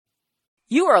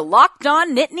You are Locked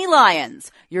On Nittany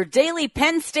Lions, your daily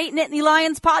Penn State Nittany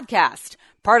Lions podcast,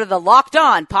 part of the Locked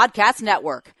On Podcast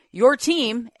Network, your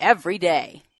team every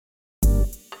day.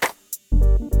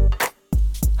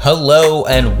 Hello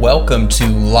and welcome to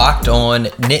Locked On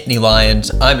Nittany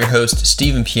Lions. I'm your host,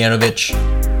 Steven Pianovich.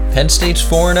 Penn State's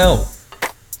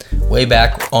 4-0. Way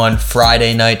back on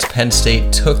Friday night, Penn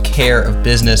State took care of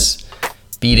business,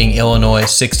 beating Illinois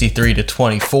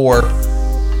 63-24.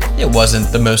 It wasn't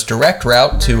the most direct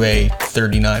route to a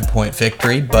 39-point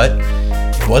victory, but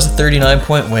it was a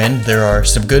 39-point win. There are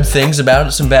some good things about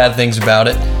it, some bad things about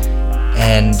it,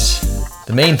 and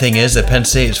the main thing is that Penn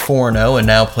State is 4-0 and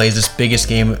now plays its biggest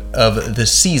game of the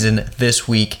season this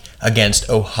week against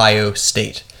Ohio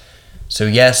State. So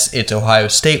yes, it's Ohio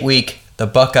State week. The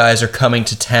Buckeyes are coming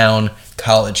to town.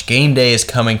 College game day is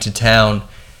coming to town.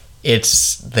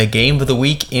 It's the game of the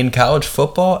week in college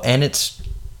football, and it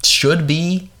should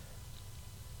be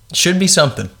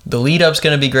something. The lead-up's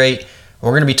going to be great.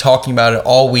 We're going to be talking about it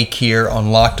all week here on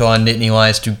Locked On Nittany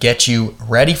Lions to get you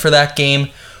ready for that game.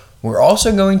 We're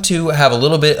also going to have a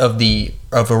little bit of a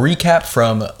recap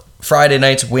from Friday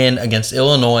night's win against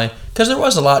Illinois, because there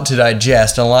was a lot to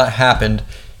digest and a lot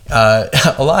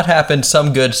happened.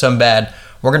 Some good, some bad.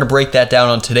 We're going to break that down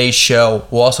on today's show.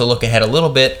 We'll also look ahead a little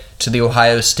bit to the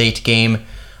Ohio State game.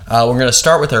 We're going to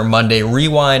start with our Monday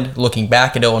Rewind, looking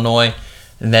back at Illinois.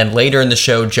 And then later in the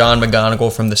show, John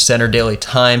McGonigal from the Center Daily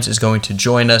Times is going to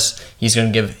join us. He's going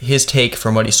to give his take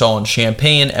from what he saw in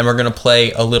Champaign, and we're going to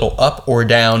play a little up or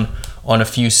down on a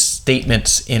few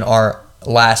statements in our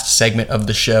last segment of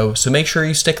the show. So make sure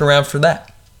you stick around for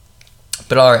that.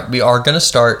 But all right, we are going to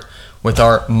start with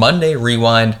our Monday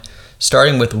Rewind,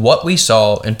 starting with what we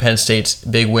saw in Penn State's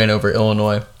big win over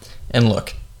Illinois. And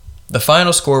look, the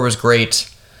final score was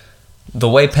great. The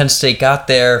way Penn State got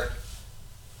there,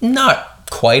 not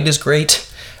quite as great.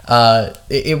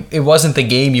 It wasn't the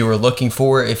game you were looking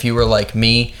for if you were like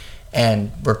me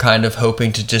and were kind of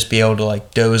hoping to just be able to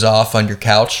like doze off on your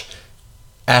couch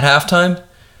at halftime.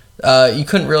 You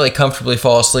couldn't really comfortably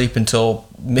fall asleep until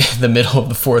the middle of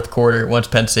the fourth quarter once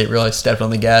Penn State really stepped on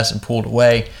the gas and pulled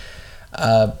away.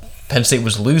 Penn State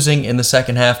was losing in the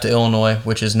second half to Illinois,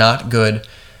 which is not good.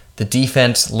 The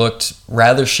defense looked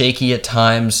rather shaky at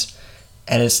times,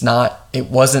 and it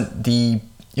wasn't a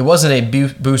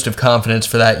boost of confidence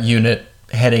for that unit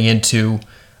heading into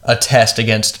a test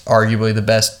against arguably the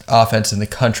best offense in the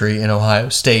country in Ohio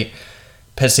State.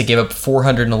 Penn State gave up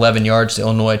 411 yards to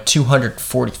Illinois.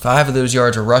 245 of those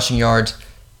yards are rushing yards.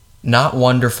 Not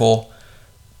wonderful.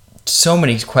 So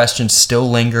many questions still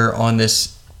linger on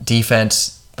this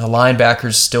defense. The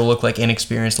linebackers still look like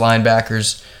inexperienced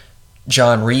linebackers.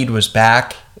 John Reed was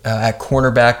back at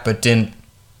cornerback, but didn't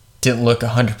look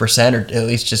 100%, or at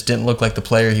least just didn't look like the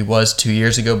player he was 2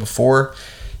 years ago before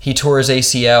he tore his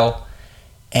ACL.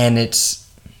 And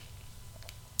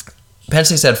Penn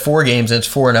State's had 4 games and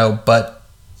it's 4-0, but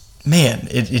man,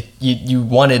 you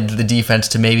wanted the defense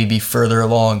to maybe be further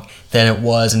along than it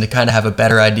was and to kind of have a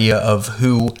better idea of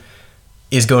who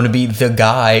is going to be the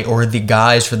guy or the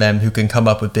guys for them who can come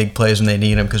up with big plays when they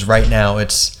need them, because right now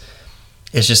it's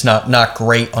just not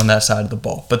great on that side of the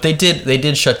ball. But they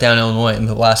did shut down Illinois in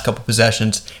the last couple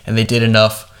possessions, and they did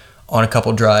enough on a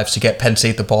couple drives to get Penn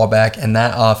State the ball back, and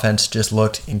that offense just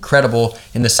looked incredible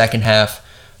in the second half.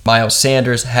 Miles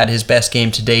Sanders had his best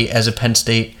game to date as a Penn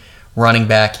State running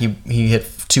back. He hit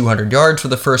 200 yards for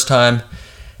the first time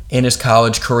in his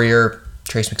college career.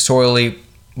 Trace McSorley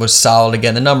was solid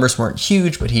again. The numbers weren't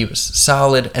huge, but he was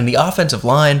solid, and the offensive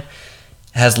line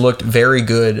has looked very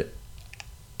good.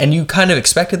 And you kind of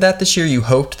expected that this year. You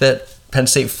hoped that Penn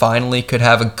State finally could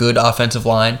have a good offensive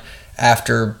line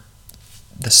after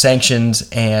the sanctions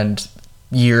and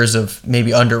years of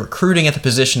maybe under-recruiting at the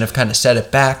position have kind of set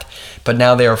it back. But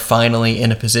now they are finally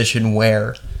in a position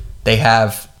where they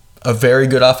have a very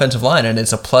good offensive line, and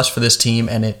it's a plus for this team,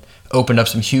 and it opened up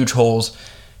some huge holes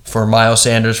for Miles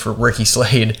Sanders, for Ricky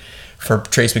Slade, for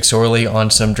Trace McSorley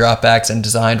on some dropbacks and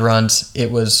designed runs.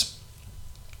 It looked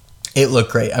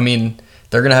great. I mean,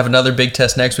 they're going to have another big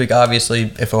test next week,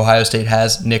 obviously, if Ohio State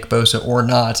has Nick Bosa or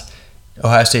not.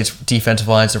 Ohio State's defensive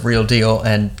line is the real deal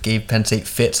and gave Penn State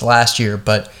fits last year,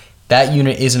 but that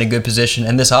unit is in a good position,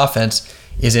 and this offense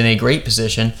is in a great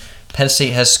position. Penn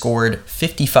State has scored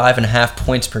 55.5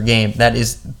 points per game. That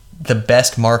is the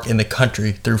best mark in the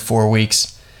country through 4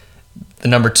 weeks. The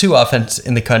number 2 offense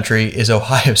in the country is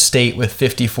Ohio State with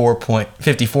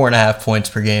 54.5 points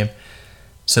per game.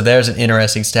 So there's an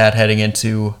interesting stat heading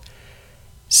into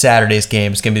Saturday's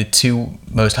game. It's going to be the 2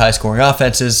 most high-scoring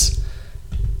offenses.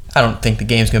 I don't think the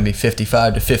game's going to be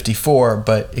 55-54,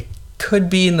 but it could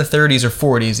be in the 30s or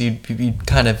 40s. You'd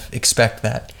kind of expect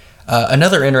that.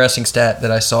 Another interesting stat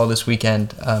that I saw this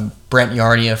weekend, Brent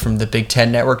Yarnia from the Big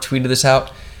Ten Network tweeted this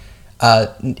out.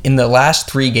 In the last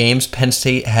 3 games, Penn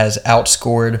State has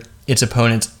outscored its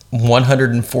opponents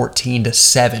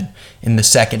 114-7 in the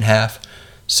second half.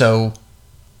 So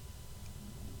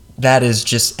that is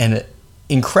just an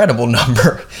incredible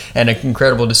number and an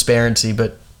incredible disparity.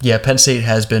 But yeah, Penn State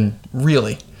has been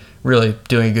really, really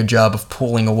doing a good job of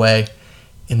pulling away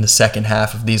in the second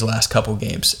half of these last couple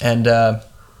games. And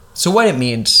so what it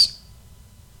means,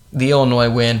 the Illinois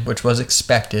win, which was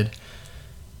expected,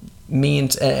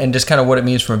 means, and just kind of what it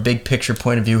means from a big picture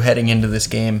point of view heading into this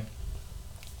game,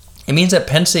 it means that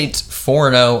Penn State's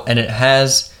 4-0, and it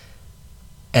has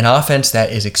an offense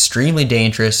that is extremely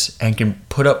dangerous and can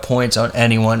put up points on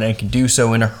anyone and can do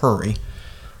so in a hurry.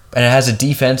 And it has a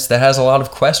defense that has a lot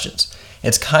of questions.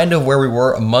 It's kind of where we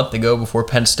were a month ago before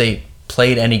Penn State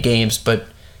played any games, but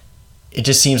it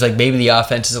just seems like maybe the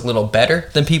offense is a little better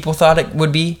than people thought it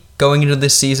would be going into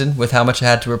this season with how much it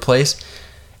had to replace.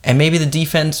 And maybe the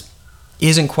defense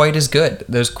isn't quite as good.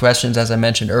 Those questions, as I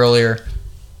mentioned earlier,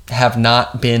 have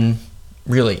not been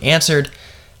really answered.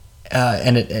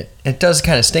 And it does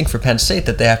kind of stink for Penn State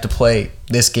that they have to play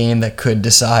this game that could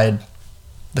decide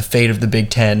the fate of the Big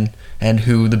Ten and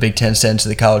who the Big Ten sends to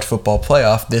the college football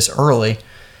playoff this early.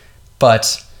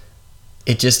 But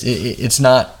it's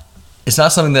not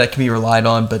something that can be relied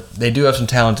on, but they do have some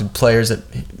talented players that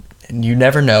you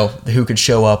never know who could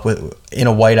show up in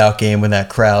a whiteout game with that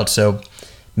crowd. So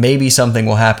maybe something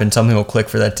will happen, something will click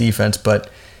for that defense, but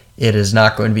it is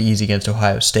not going to be easy against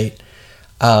Ohio State.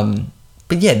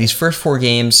 But yeah, these first 4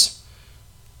 games,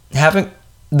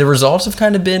 the results have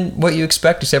kind of been what you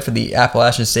expect, except for the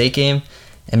Appalachian State game,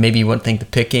 and maybe you wouldn't think the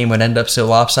Pitt game would end up so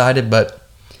lopsided, but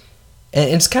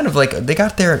it's kind of like they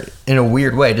got there in a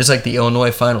weird way, just like the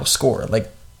Illinois final score. Like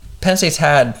Penn State's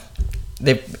out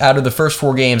of the first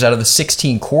 4 games, out of the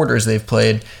 16 quarters they've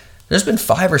played, there's been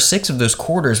 5 or 6 of those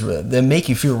quarters that make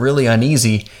you feel really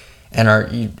uneasy and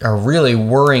are really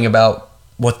worrying about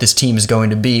what this team is going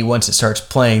to be once it starts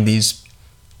playing these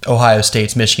Ohio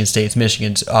States,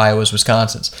 Michigans, Iowas,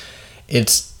 Wisconsins.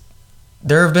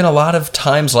 There have been a lot of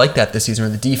times like that this season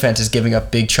where the defense is giving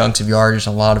up big chunks of yardage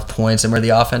and a lot of points and where the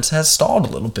offense has stalled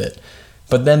a little bit.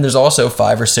 But then there's also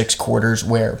 5 or 6 quarters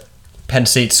where Penn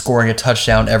State's scoring a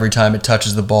touchdown every time it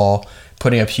touches the ball,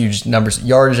 putting up huge numbers of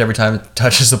yardage every time it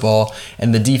touches the ball,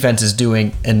 and the defense is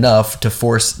doing enough to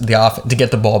force the offense to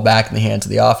get the ball back in the hands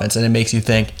of the offense. And it makes you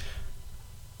think,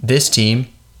 this team,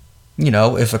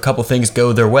 if a couple things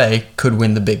go their way, could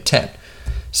win the Big Ten.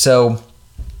 So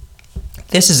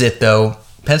this is it, though.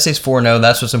 Penn State's 4-0.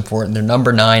 That's what's important. They're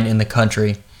number 9 in the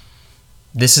country.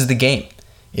 This is the game.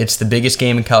 It's the biggest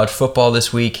game in college football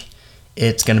this week.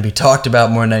 It's going to be talked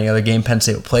about more than any other game Penn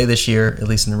State will play this year, at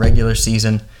least in the regular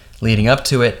season leading up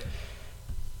to it.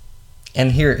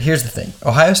 And here's the thing.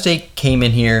 Ohio State came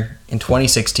in here in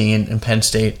 2016, and Penn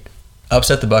State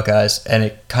upset the Buckeyes, and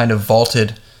it kind of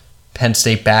vaulted Penn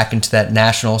State back into that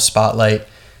national spotlight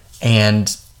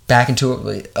and back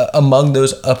into among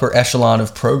those upper echelon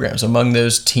of programs, among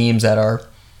those teams that are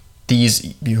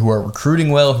who are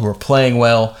recruiting well, who are playing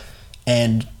well,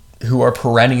 and who are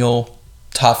perennial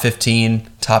top 15,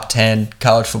 top 10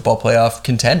 college football playoff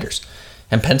contenders.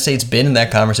 And Penn State's been in that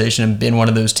conversation and been one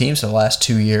of those teams for the last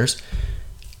 2 years.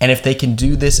 And if they can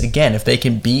do this again, if they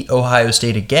can beat Ohio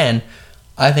State again,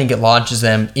 I think it launches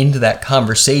them into that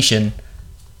conversation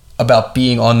about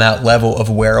being on that level of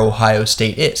where Ohio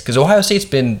State is. Because Ohio State's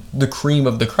been the cream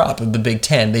of the crop of the Big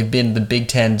Ten. They've been the Big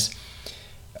Ten's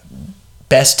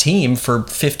best team for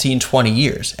 15, 20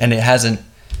 years. And it hasn't,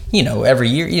 every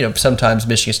year, sometimes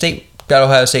Michigan State got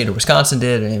Ohio State or Wisconsin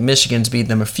did, and Michigan's beat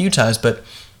them a few times, but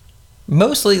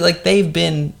mostly, they've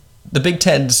been the Big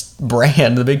Ten's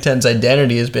brand, the Big Ten's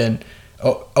identity has been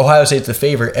Ohio State's the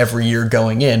favorite every year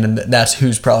going in, and that's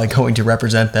who's probably going to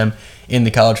represent them in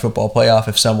the college football playoff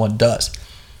if someone does.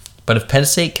 But if Penn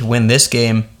State can win this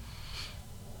game,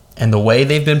 and the way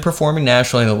they've been performing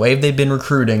nationally, and the way they've been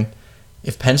recruiting,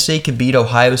 if Penn State can beat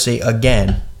Ohio State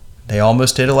again, they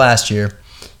almost did it last year,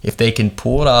 if they can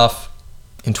pull it off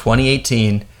in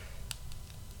 2018,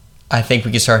 I think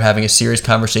we can start having a serious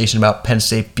conversation about Penn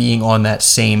State being on that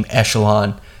same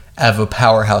echelon of a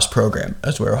powerhouse program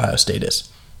as where Ohio State is.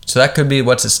 So that could be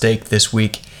what's at stake this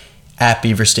week at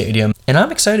Beaver Stadium. And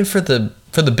I'm excited for the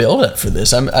build-up for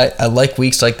this. I like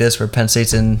weeks like this where Penn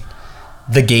State's in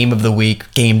the game of the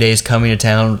week. Game day is coming to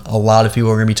town. A lot of people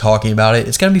are going to be talking about it.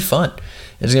 It's going to be fun.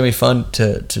 It's going to be fun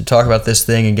to talk about this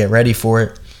thing and get ready for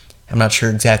it. I'm not sure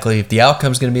exactly if the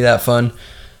outcome is going to be that fun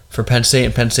for Penn State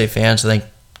and Penn State fans. I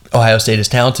think Ohio State is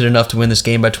talented enough to win this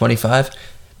game by 25,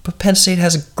 but Penn State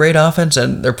has a great offense,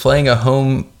 and they're playing a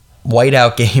home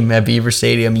whiteout game at Beaver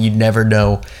Stadium. You never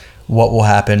know what will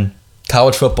happen.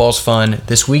 College football's fun.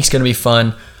 This week's going to be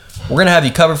fun. We're going to have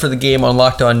you covered for the game on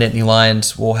Locked On Nittany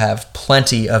Lions. We'll have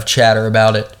plenty of chatter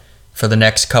about it for the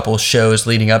next couple shows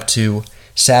leading up to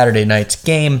Saturday night's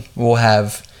game. We'll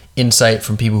have insight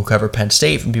from people who cover Penn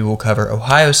State, from people who cover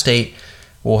Ohio State.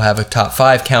 We'll have a top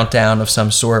 5 countdown of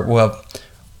some sort. We'll have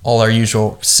all our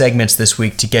usual segments this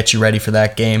week to get you ready for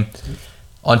that game.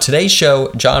 On today's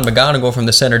show, John McGonigal from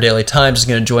the Center Daily Times is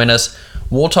going to join us.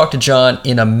 We'll talk to John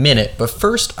in a minute, but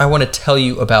first I want to tell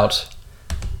you about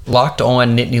Locked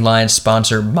On Nittany Lions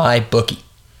sponsor, MyBookie.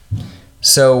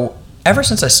 So ever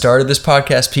since I started this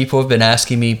podcast, people have been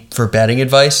asking me for betting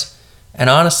advice, and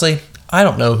honestly, I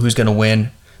don't know who's going to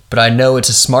win, but I know it's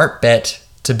a smart bet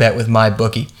to bet with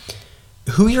MyBookie.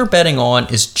 Who you're betting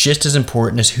on is just as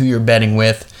important as who you're betting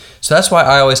with. So that's why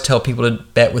I always tell people to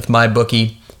bet with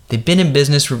MyBookie. They've been in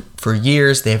business for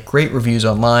years. They have great reviews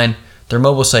online. Their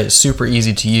mobile site is super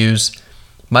easy to use.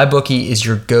 MyBookie is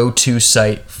your go-to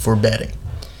site for betting.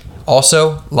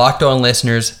 Also, Locked On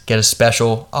listeners get a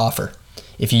special offer.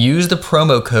 If you use the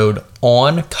promo code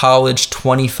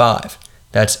ONCOLLEGE25,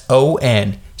 that's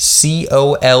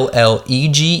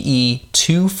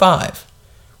ONCOLLEGE25,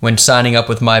 when signing up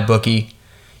with MyBookie,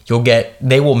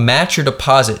 they will match your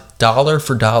deposit dollar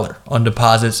for dollar on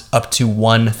deposits up to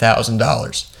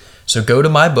 $1,000. So go to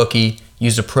MyBookie,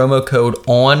 use the promo code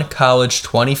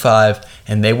ONCOLLEGE25,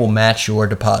 and they will match your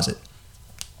deposit.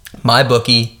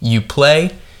 MyBookie, you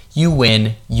play, you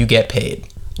win, you get paid.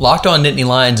 Locked On Nittany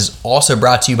Lions is also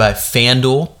brought to you by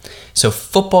FanDuel. So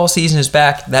football season is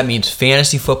back. That means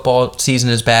fantasy football season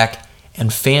is back. And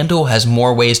FanDuel has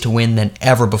more ways to win than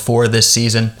ever before this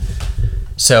season.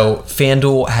 So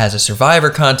FanDuel has a Survivor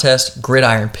contest,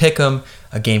 Gridiron Pick'em,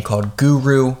 a game called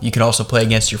Guru. You can also play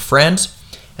against your friends.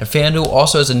 And FanDuel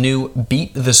also has a new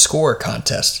Beat the Score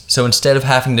contest. So instead of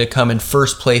having to come in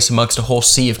first place amongst a whole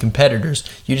sea of competitors,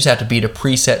 you just have to beat a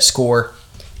preset score.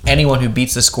 Anyone who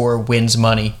beats the score wins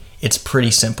money. It's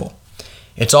pretty simple.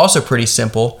 It's also pretty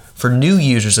simple for new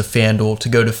users of FanDuel to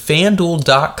go to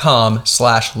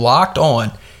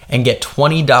FanDuel.com/lockedon and get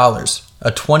 $20,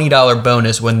 a $20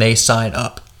 bonus when they sign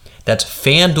up. That's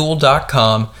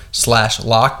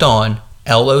FanDuel.com/lockedon,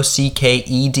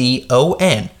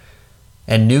 LOCKEDON.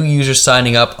 And new users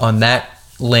signing up on that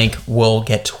link will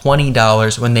get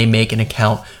 $20 when they make an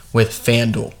account with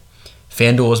FanDuel.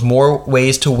 FanDuel has more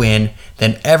ways to win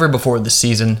than ever before this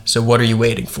season, so what are you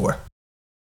waiting for?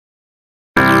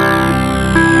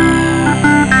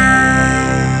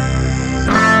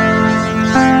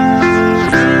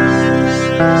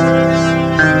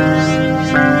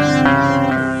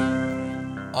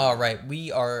 All right,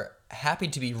 we are happy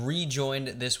to be rejoined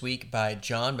this week by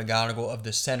John McGonigal of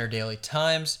the Center Daily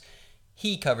Times.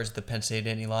 He covers the Penn State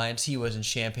Nittany Lions. He was in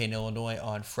Champaign, Illinois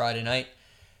on Friday night.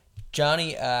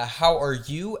 Johnny, how are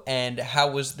you, and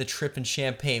how was the trip in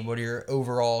Champaign? What are your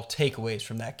overall takeaways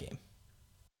from that game?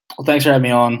 Well, thanks for having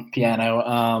me on,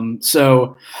 Piano.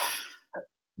 So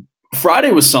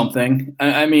Friday was something.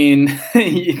 I mean,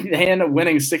 they ended up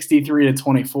winning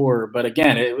 63-24, but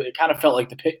again, it kind of felt like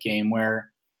the Pitt game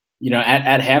where,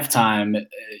 at halftime,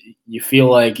 you feel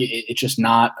like it's just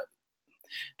not –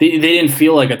 they didn't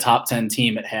feel like a top 10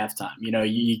 team at halftime.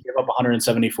 You give up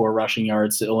 174 rushing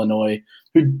yards to Illinois,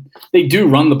 who they do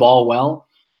run the ball well,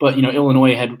 but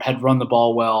Illinois had run the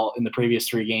ball well in the previous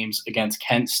 3 games against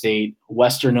Kent State,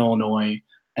 Western Illinois,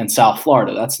 and South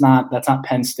Florida. That's not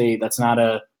Penn State. That's not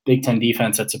a Big Ten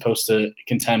defense that's supposed to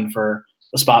contend for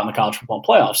a spot in the college football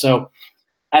playoff. So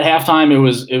at halftime,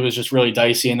 it was just really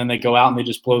dicey, and then they go out and they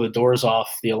just blow the doors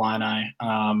off the Illini.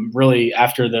 Really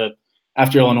after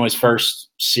Illinois' first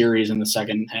series in the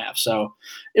second half. So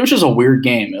it was just a weird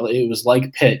game. It was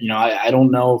like Pitt. I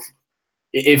don't know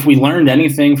if we learned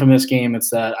anything from this game. It's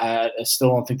that I still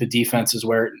don't think the defense is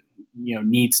where it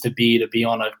needs to be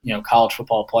on a college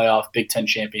football playoff Big Ten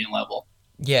champion level.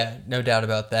 Yeah, no doubt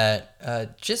about that.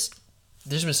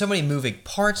 There's been so many moving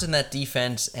parts in that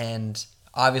defense, and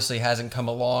obviously hasn't come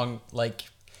along like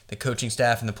the coaching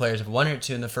staff and the players have wanted it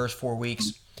to in the first 4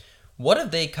 weeks. What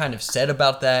have they kind of said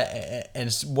about that,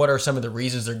 and what are some of the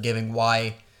reasons they're giving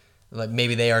why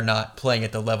maybe they are not playing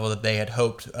at the level that they had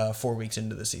hoped 4 weeks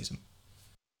into the season?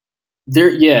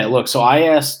 So I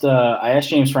asked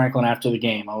James Franklin after the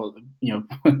game.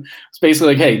 It's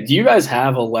basically like, hey, do you guys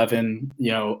have 11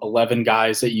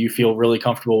 guys that you feel really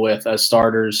comfortable with as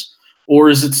starters, or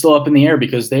is it still up in the air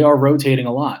because they are rotating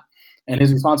a lot? And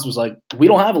his response was like, we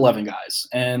don't have 11 guys,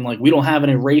 and we don't have an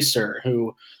eraser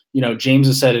who James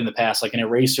has said in the past, like an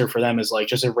eraser for them is like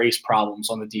just erase problems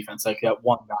on the defense. Like that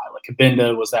one guy, like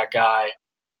Kabinda was that guy.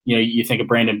 You think of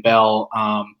Brandon Bell.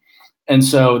 And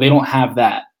so they don't have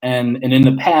that. And in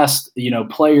the past,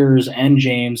 players and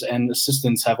James and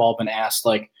assistants have all been asked,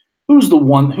 like, who is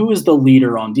the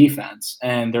leader on defense?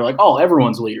 And they're like, oh,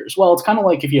 everyone's leaders. Well, it's kind of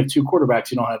like if you have two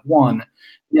quarterbacks, you don't have one.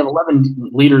 You have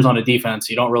 11 leaders on a defense.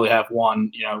 You don't really have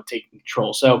one, taking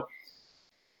control. So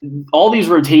all these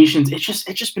rotations, it's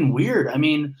just been weird. I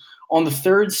mean, on the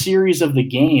third series of the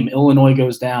game, Illinois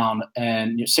goes down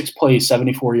and 6 plays,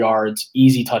 74 yards,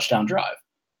 easy touchdown drive.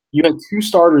 You had 2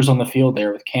 starters on the field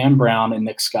there with Cam Brown and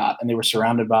Nick Scott, and they were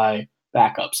surrounded by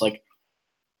backups. Like,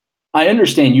 I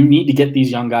understand you need to get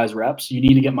these young guys reps. You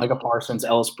need to get Micah Parsons,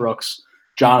 Ellis Brooks,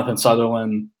 Jonathan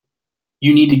Sutherland.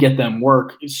 You need to get them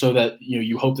work so that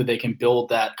you hope that they can build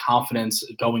that confidence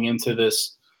going into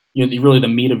this, really the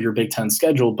meat of your Big Ten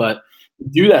schedule. But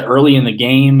do that early in the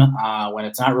game when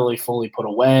it's not really fully put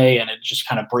away, and it just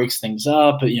kind of breaks things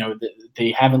up.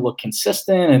 They haven't looked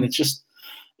consistent, and it's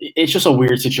just a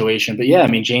weird situation. But yeah, I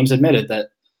mean, James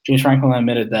Franklin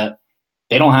admitted that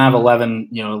they don't have 11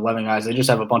 guys. They just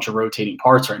have a bunch of rotating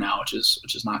parts right now, which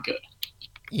is not good.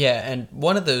 Yeah, and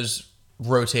one of those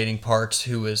rotating parts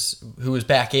who was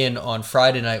back in on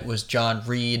Friday night was John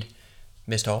Reed.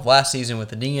 Missed all of last season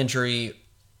with a knee injury.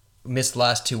 Missed the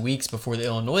last 2 weeks before the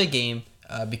Illinois game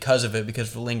because of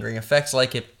the lingering effects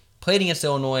like it. Played against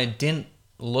Illinois, didn't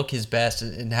look his best,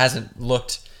 and hasn't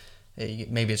looked.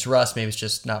 Maybe it's rust, maybe it's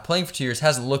just not playing for 2 years.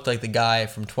 Hasn't looked like the guy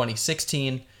from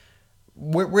 2016.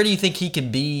 Where do you think he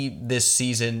can be this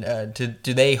season?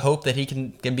 Do they hope that he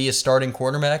can be a starting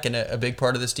quarterback and a big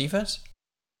part of this defense?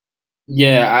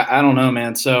 Yeah, I don't know,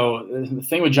 man. So the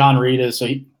thing with John Reed is,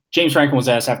 James Franklin was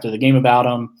asked after the game about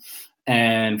him,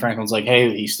 and Franklin's like,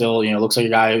 hey, he still looks like a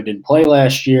guy who didn't play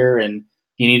last year, and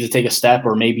he needs to take a step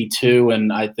or maybe 2,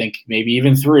 and I think maybe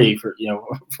even 3 from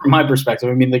my perspective.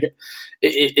 I mean,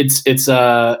 it's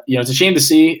a shame to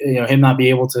see him not be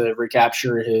able to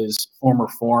recapture his former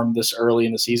form this early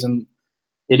in the season.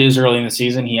 It is early in the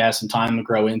season. He has some time to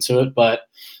grow into it, but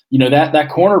that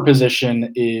corner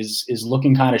position is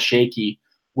looking kind of shaky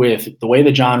with the way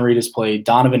that John Reed has played.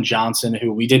 Donovan Johnson,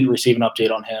 who we didn't receive an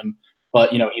update on him,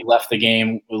 but he left the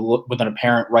game with an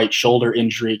apparent right shoulder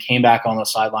injury, came back on the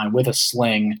sideline with a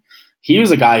sling. He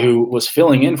was a guy who was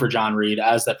filling in for John Reed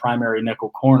as that primary nickel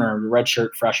corner,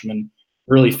 redshirt freshman,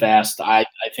 really fast. I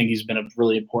think he's been a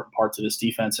really important part to this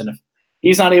defense. And if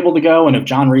he's not able to go, and if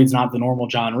John Reed's not the normal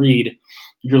John Reed,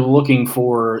 you're looking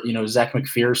for Zach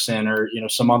McPherson or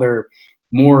some other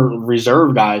more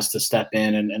reserve guys to step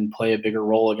in and play a bigger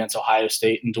role against Ohio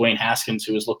State, and Dwayne Haskins,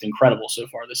 who has looked incredible so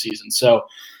far this season. So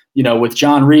with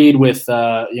John Reed, with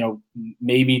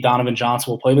maybe Donovan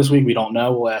Johnson will play this week. We don't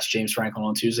know. We'll ask James Franklin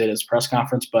on Tuesday at his press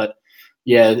conference. But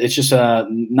yeah, it's just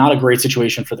not a great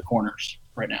situation for the corners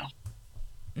right now.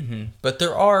 Mm-hmm. But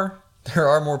there are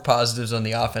more positives on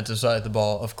the offensive side of the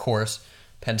ball. Of course,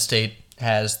 Penn State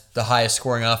has the highest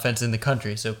scoring offense in the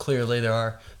country, so clearly there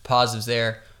are positives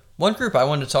there. One group I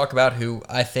wanted to talk about who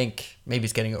I think maybe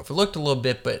is getting overlooked a little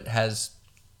bit, but has,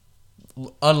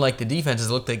 unlike the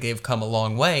defenses, looked like they've come a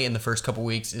long way in the first couple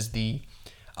weeks, is the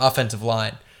offensive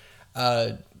line.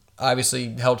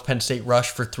 Obviously helped Penn State rush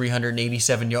for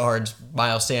 387 yards.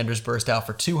 Miles Sanders burst out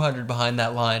for 200 behind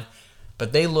that line.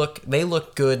 But they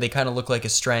look good. They kind of look like a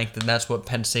strength, and that's what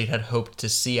Penn State had hoped to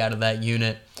see out of that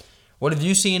unit. What have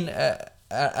you seen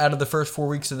out of the first 4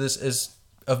 weeks of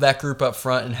that group up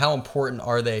front, and how important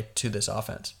are they to this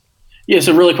offense? Yeah,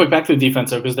 so really quick, back to the defense,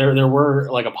 though, because there were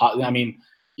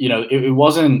it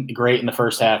wasn't great in the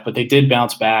first half, but they did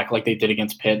bounce back like they did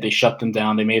against Pitt. They shut them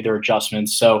down. They made their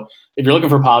adjustments. So if you're looking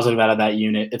for positive out of that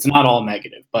unit, it's not all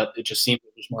negative, but it just seems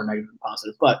like there's more negative than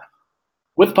positive. But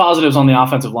with positives on the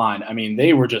offensive line, I mean,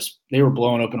 they were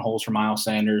blowing open holes for Miles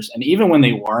Sanders. And even when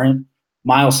they weren't,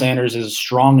 Miles Sanders is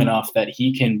strong enough that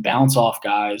he can bounce off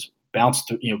guys,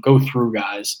 go through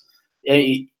guys.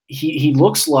 He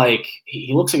looks like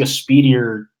a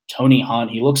speedier Tony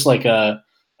Hunt. He looks like a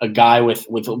guy with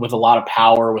a lot of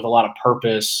power, with a lot of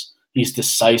purpose. He's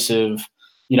decisive,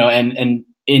 and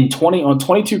on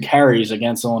 22 carries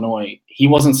against Illinois, he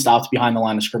wasn't stopped behind the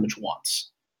line of scrimmage once.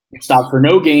 He stopped for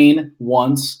no gain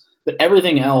once, but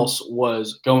everything else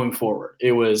was going forward.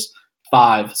 It was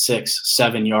 5, 6,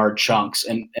 7 yard chunks.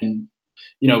 And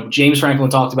James Franklin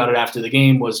talked about it after the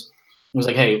game was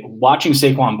like, hey, watching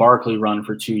Saquon Barkley run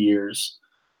for 2 years,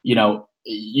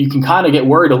 you can kind of get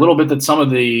worried a little bit that some of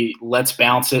the let's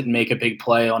bounce it and make a big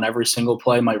play on every single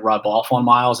play might rub off on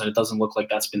Miles, and it doesn't look like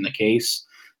that's been the case.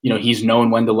 He's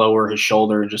known when to lower his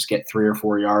shoulder and just get 3 or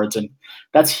 4 yards, and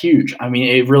that's huge. I mean,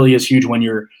 it really is huge when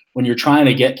you're when you're trying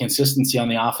to get consistency on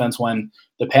the offense, when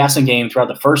the passing game throughout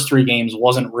the first 3 games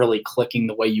wasn't really clicking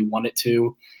the way you want it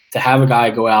to have a guy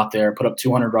go out there, put up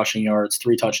 200 rushing yards,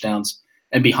 3 touchdowns,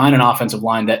 and behind an offensive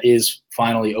line that is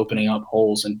finally opening up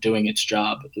holes and doing its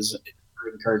job is a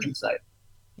very encouraging sight.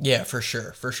 Yeah, for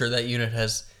sure. For sure that unit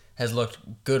has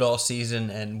looked good all season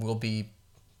and will be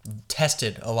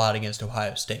tested a lot against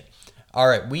Ohio State. All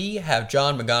right, we have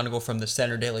John McGonigal from the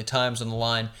Center Daily Times on the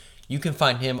line. You can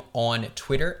find him on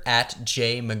Twitter at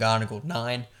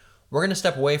jmcgonigal9. We're going to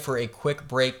step away for a quick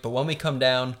break, but when we come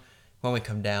back, we're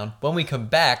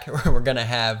going to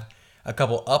have a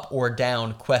couple up or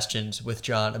down questions with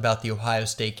John about the Ohio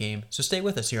State game. So stay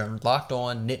with us here on Locked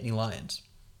On Nittany Lions.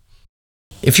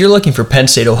 If you're looking for Penn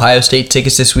State Ohio State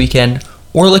tickets this weekend,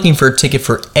 or looking for a ticket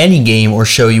for any game or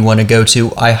show you want to go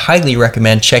to, I highly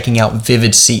recommend checking out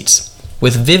Vivid Seats.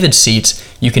 With Vivid Seats,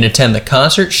 you can attend the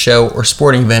concert, show, or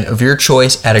sporting event of your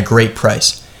choice at a great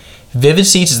price. Vivid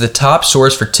Seats is the top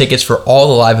source for tickets for all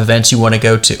the live events you want to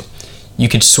go to. You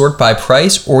can sort by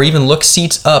price or even look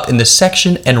seats up in the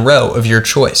section and row of your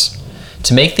choice.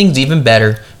 To make things even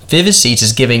better, Vivid Seats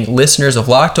is giving listeners of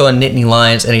Locked On Nittany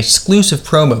Lions an exclusive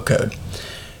promo code.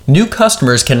 New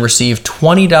customers can receive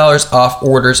 $20 off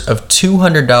orders of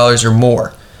 $200 or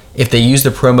more if they use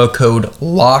the promo code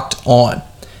LOCKEDON.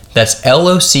 That's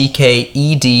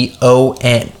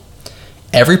LOCKEDON.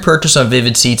 Every purchase on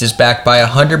Vivid Seats is backed by a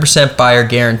 100% buyer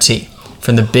guarantee.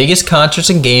 From the biggest concerts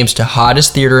and games to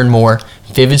hottest theater and more,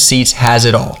 Vivid Seats has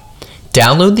it all.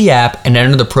 Download the app and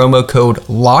enter the promo code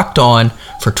LOCKEDON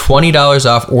for $20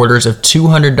 off orders of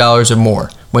 $200 or more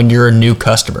when you're a new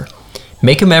customer.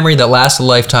 Make a memory that lasts a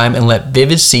lifetime and let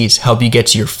Vivid Seats help you get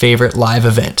to your favorite live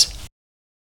event.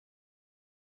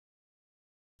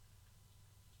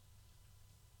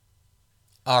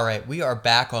 All right, we are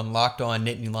back on Locked On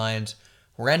Nittany Lions.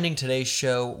 We're ending today's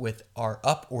show with our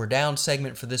up or down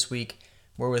segment for this week.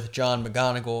 We're with John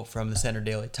McGonigal from the Center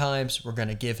Daily Times. We're going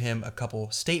to give him a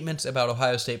couple statements about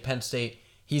Ohio State, Penn State.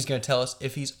 He's going to tell us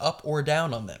if he's up or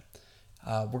down on them.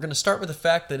 We're going to start with the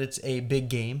fact that it's a big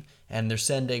game, and they're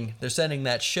sending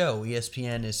that show.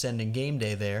 ESPN is sending Game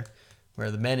Day there,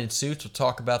 where the men in suits will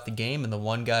talk about the game, and the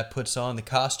one guy puts on the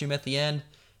costume at the end,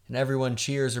 and everyone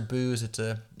cheers or boos. It's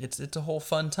a whole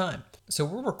fun time. So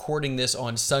we're recording this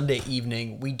on Sunday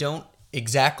evening. We don't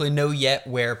exactly know yet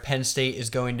where Penn State is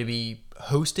going to be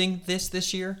hosting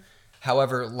this year.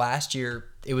 However, last year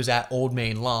it was at Old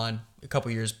Main Lawn. A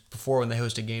couple years before when they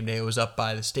hosted Game Day, it was up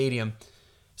by the stadium.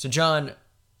 So John,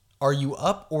 are you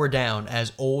up or down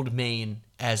as Old Main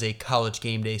as a College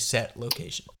Game Day set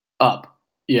location? Up.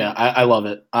 Yeah, I love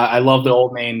it. I love the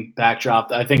Old Main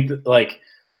backdrop. I think that,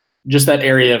 just that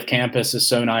area of campus is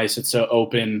so nice. It's so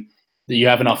open that you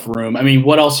have enough room. I mean,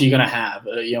 what else are you going to have,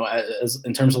 as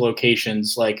in terms of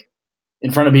locations, like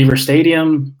in front of Beaver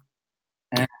Stadium?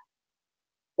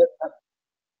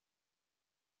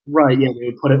 Right, yeah, they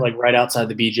would put it right outside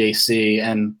the BJC.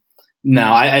 And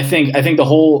no, I think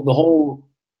the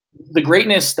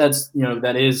greatness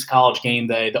that is College Game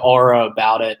Day, the aura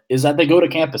about it is that they go to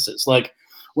campuses. Like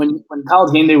when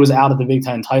College Game Day was out at the Big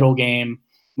Ten title game,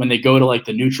 when they go to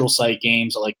the neutral site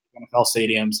games at NFL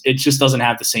stadiums, it just doesn't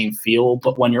have the same feel.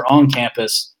 But when you're on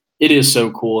campus, it is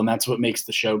so cool, and that's what makes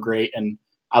the show great. And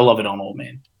I love it on Old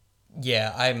Main.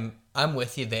 Yeah, I'm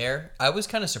with you there. I was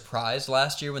kind of surprised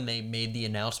last year when they made the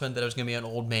announcement that it was going to be on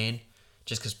Old Main,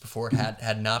 just because before it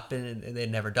had not been,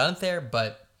 they'd never done it there.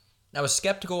 But I was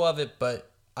skeptical of it, but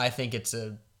I think it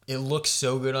looks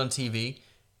so good on TV,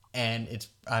 and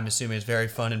I'm assuming it's very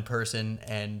fun in person,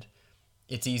 and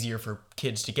it's easier for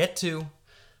kids to get to.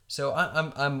 So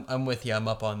I'm with you. I'm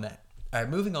up on that. All right,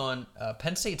 moving on.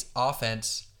 Penn State's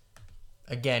offense,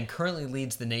 again, currently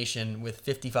leads the nation with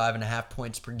 55.5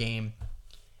 points per game.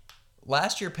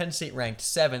 Last year, Penn State ranked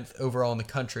 7th overall in the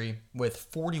country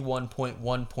with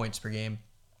 41.1 points per game.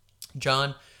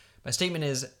 John, my statement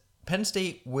is Penn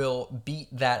State will beat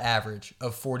that average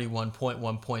of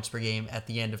 41.1 points per game at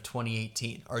the end of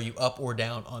 2018. Are you up or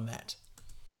down on that?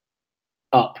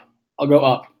 Up. I'll go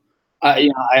up.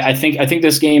 I think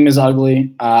this game is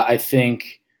ugly. I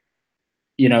think,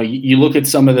 you look at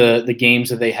some of the games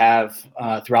that they have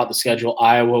throughout the schedule: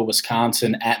 Iowa,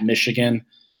 Wisconsin, at Michigan.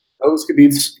 Those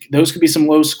could be some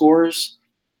low scores,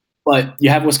 but you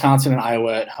have Wisconsin and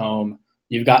Iowa at home.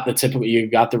 You've got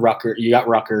you've got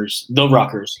Rutgers,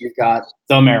 you've got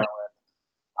the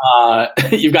Maryland,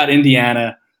 you've got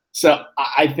Indiana. So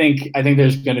I think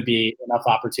there's going to be enough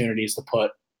opportunities to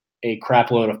put a crap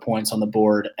load of points on the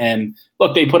board. And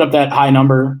look, they put up that high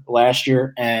number last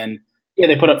year, and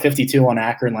they put up 52 on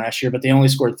Akron last year, but they only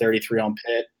scored 33 on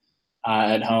Pitt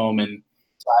at home. And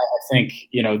So I think,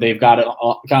 they've gotten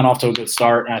off to a good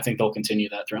start, and I think they'll continue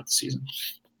that throughout the season.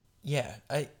 Yeah,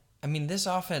 I mean, this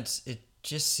offense, it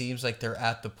just seems like they're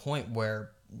at the point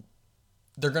where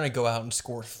they're going to go out and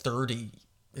score 30.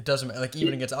 It doesn't matter. Like,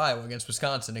 even against Iowa, against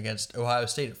Wisconsin, against Ohio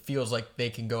State, it feels like they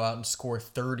can go out and score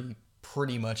 30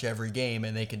 pretty much every game,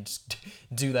 and they can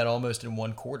do that almost in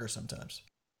one quarter sometimes.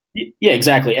 Yeah,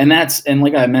 exactly. And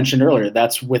like I mentioned earlier,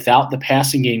 that's without the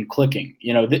passing game clicking.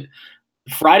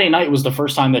 Friday night was the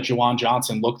first time that Juwan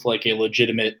Johnson looked like a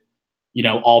legitimate,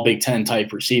 all Big Ten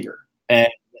type receiver. And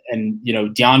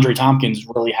DeAndre Tompkins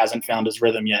really hasn't found his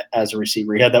rhythm yet as a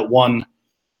receiver. He had that one,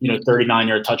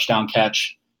 39-yard touchdown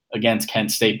catch against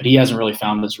Kent State, but he hasn't really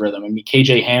found his rhythm. I mean,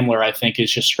 KJ Hamler, I think,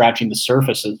 is just scratching the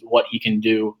surface of what he can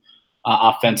do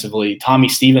offensively. Tommy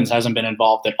Stevens hasn't been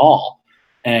involved at all.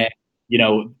 And,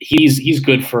 he's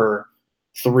good for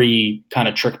 3 kind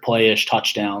of trick play-ish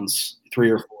touchdowns,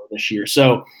 3 or 4 this year.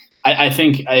 So I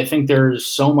think there's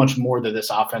so much more that this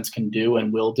offense can do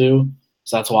and will do.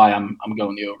 So that's why I'm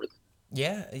going the over.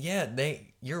 Yeah,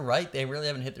 you're right. They really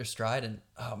haven't hit their stride, and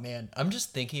oh man, I'm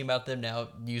just thinking about them now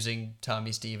using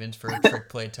Tommy Stevens for a trick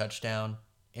play touchdown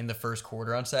in the first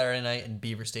quarter on Saturday night, and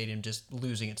Beaver Stadium just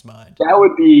losing its mind. That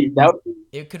would be.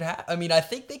 It could happen. I mean, I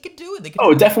think they could do it.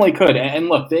 It definitely could. And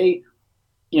look,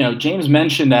 James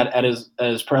mentioned that at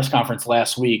his press conference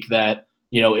last week that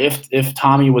if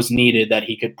Tommy was needed, that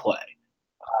he could play.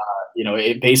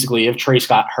 Basically, if Trace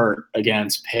got hurt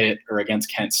against Pitt or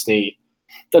against Kent State,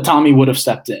 that Tommy would have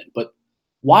stepped in. But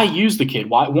why use the kid?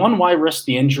 Why risk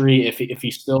the injury if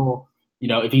he's still,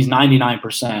 if he's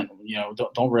 99%,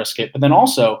 don't risk it. But then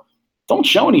also, don't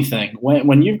show anything.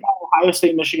 When you've got Ohio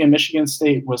State, Michigan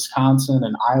State, Wisconsin,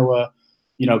 and Iowa,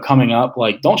 coming up,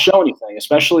 like, don't show anything,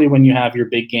 especially when you have your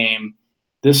big game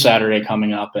this Saturday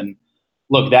coming up. And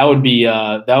look, that would be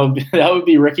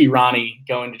Ricky Ronnie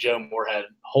going to Joe Moorhead.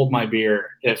 Hold my beer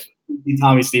if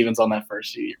Tommy Stevens on that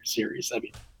first series.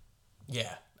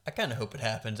 Yeah, I kind of hope it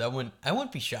happens. I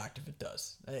wouldn't be shocked if it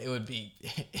does. It would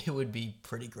be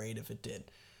pretty great if it did.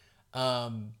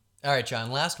 All right,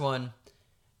 John, last one.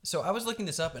 So I was looking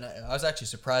this up, and I was actually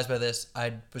surprised by this.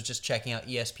 I was just checking out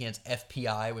ESPN's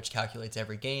FPI, which calculates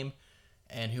every game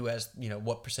and who has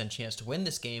what % chance to win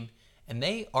this game. And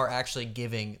they are actually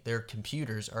their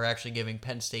computers are actually giving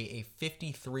Penn State a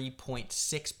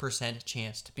 53.6%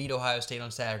 chance to beat Ohio State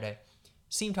on Saturday.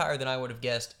 Seemed higher than I would have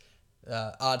guessed.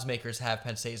 Odds makers have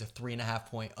Penn State as a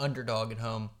 3.5-point underdog at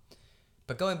home.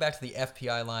 But going back to the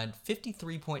FPI line,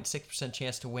 53.6%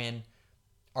 chance to win.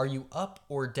 Are you up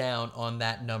or down on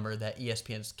that number that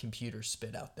ESPN's computers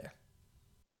spit out there?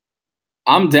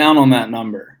 I'm down on that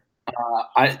number.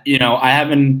 I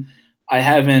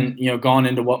haven't gone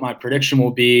into what my prediction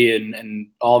will be and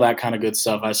all that kind of good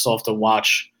stuff. I still have to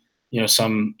watch, got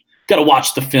to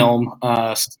watch the film.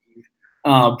 But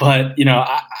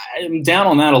I'm down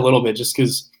on that a little bit just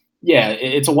because,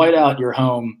 it's a whiteout, you're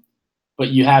home, but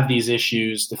you have these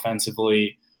issues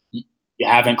defensively. You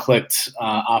haven't clicked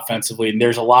offensively, and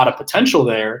there's a lot of potential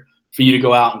there for you to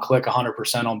go out and click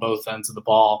 100% on both ends of the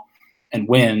ball and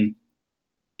win.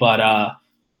 But I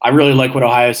really like what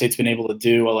Ohio State's been able to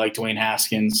do. I like Dwayne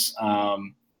Haskins,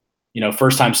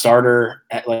 first-time starter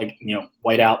at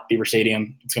whiteout, Beaver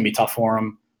Stadium. It's going to be tough for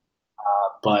him.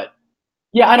 But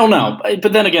I don't know.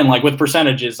 But then again, with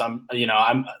percentages, I don't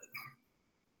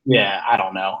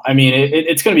know. I mean,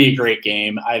 it's going to be a great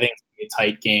game. I think it's going to be a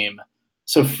tight game.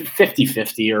 So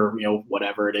 50-50 or,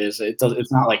 whatever it is.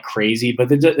 It's not crazy,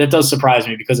 but it does surprise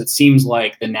me because it seems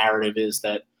like the narrative is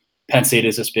that Penn State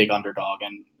is this big underdog,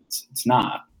 and it's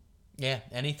not. Yeah,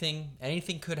 anything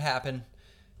could happen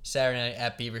Saturday night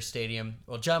at Beaver Stadium.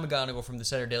 Well, John McGonigal from the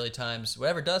Center Daily Times,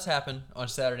 whatever does happen on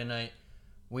Saturday night,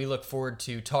 we look forward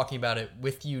to talking about it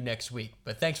with you next week.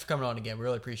 But thanks for coming on again. We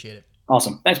really appreciate it.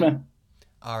 Awesome. Thanks, man.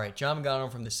 All right, John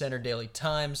McGonigal from the Center Daily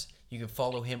Times. You can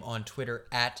follow him on Twitter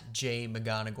at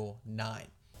JMcGonigal9.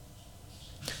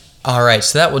 All right,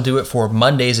 so that will do it for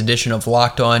Monday's edition of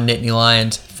Locked On Nittany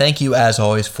Lions. Thank you, as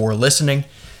always, for listening.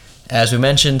 As we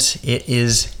mentioned,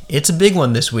 it's a big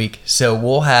one this week, so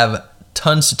we'll have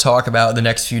tons to talk about the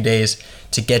next few days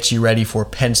to get you ready for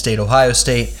Penn State, Ohio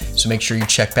State. So make sure you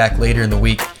check back later in the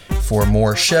week for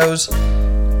more shows.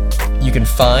 You can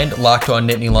find Locked On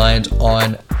Nittany Lions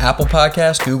on Apple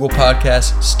Podcasts, Google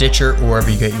Podcasts, Stitcher, or wherever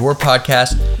you get your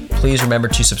podcast. Please remember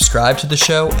to subscribe to the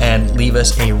show and leave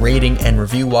us a rating and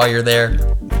review while you're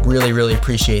there. Really, really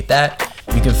appreciate that.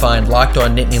 You can find Locked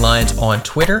On Nittany Lions on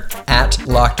Twitter at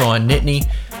Locked On Nittany.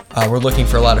 We're looking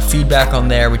for a lot of feedback on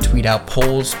there. We tweet out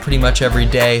polls pretty much every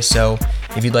day. So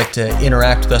If you'd like to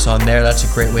interact with us on there, that's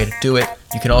a great way to do it.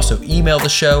 You can also email the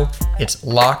show. It's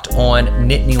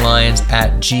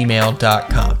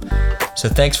lockedonnittanylions@gmail.com. So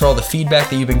thanks for all the feedback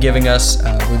that you've been giving us.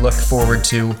 We look forward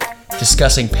to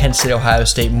discussing Penn State, Ohio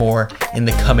State more in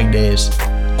the coming days.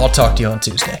 I'll talk to you on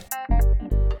Tuesday.